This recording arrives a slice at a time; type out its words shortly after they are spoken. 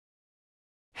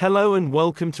Hello and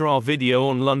welcome to our video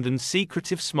on London's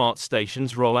Secretive smart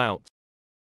stations rollout.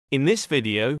 In this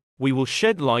video, we will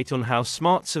shed light on how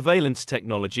smart surveillance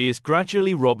technology is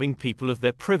gradually robbing people of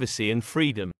their privacy and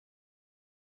freedom.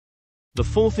 The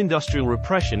fourth industrial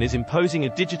repression is imposing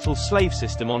a digital slave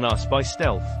system on us by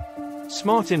stealth.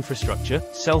 Smart infrastructure,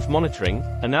 self-monitoring,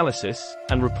 analysis,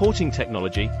 and reporting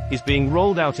technology is being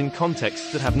rolled out in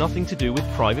contexts that have nothing to do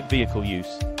with private vehicle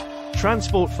use.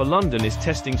 Transport for London is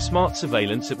testing smart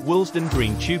surveillance at Willesden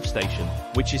Green Tube Station,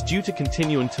 which is due to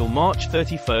continue until March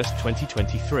 31,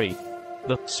 2023.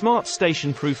 The smart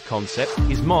station proof concept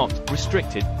is marked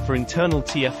restricted for internal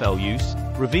TfL use,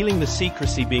 revealing the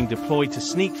secrecy being deployed to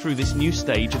sneak through this new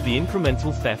stage of the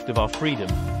incremental theft of our freedom.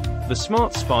 The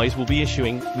smart spies will be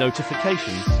issuing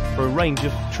notifications for a range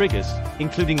of triggers,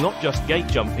 including not just gate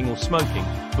jumping or smoking,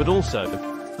 but also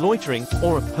loitering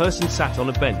or a person sat on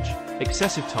a bench,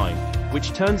 excessive time,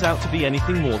 which turns out to be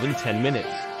anything more than 10 minutes.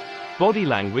 Body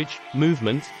language,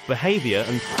 movement, behavior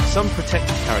and some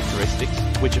protected characteristics,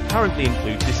 which apparently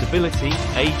include disability,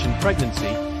 age and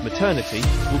pregnancy, maternity,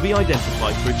 will be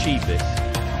identified to achieve this.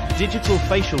 Digital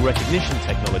facial recognition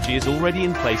technology is already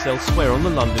in place elsewhere on the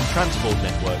London transport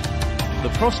network.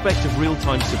 The prospect of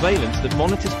real-time surveillance that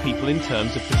monitors people in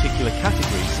terms of particular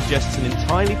categories suggests an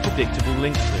entirely predictable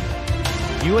link to them.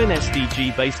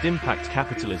 SDG-based impact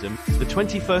capitalism, the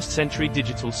 21st century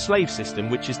digital slave system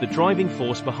which is the driving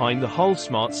force behind the whole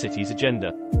smart cities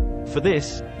agenda. For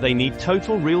this, they need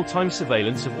total real-time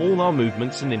surveillance of all our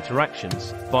movements and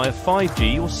interactions, via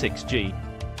 5G or 6G.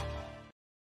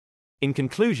 In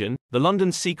conclusion, the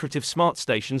London Secretive smart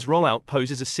stations rollout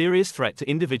poses a serious threat to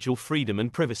individual freedom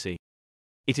and privacy.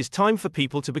 It is time for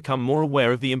people to become more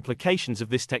aware of the implications of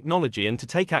this technology and to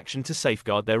take action to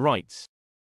safeguard their rights.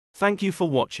 Thank you for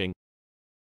watching.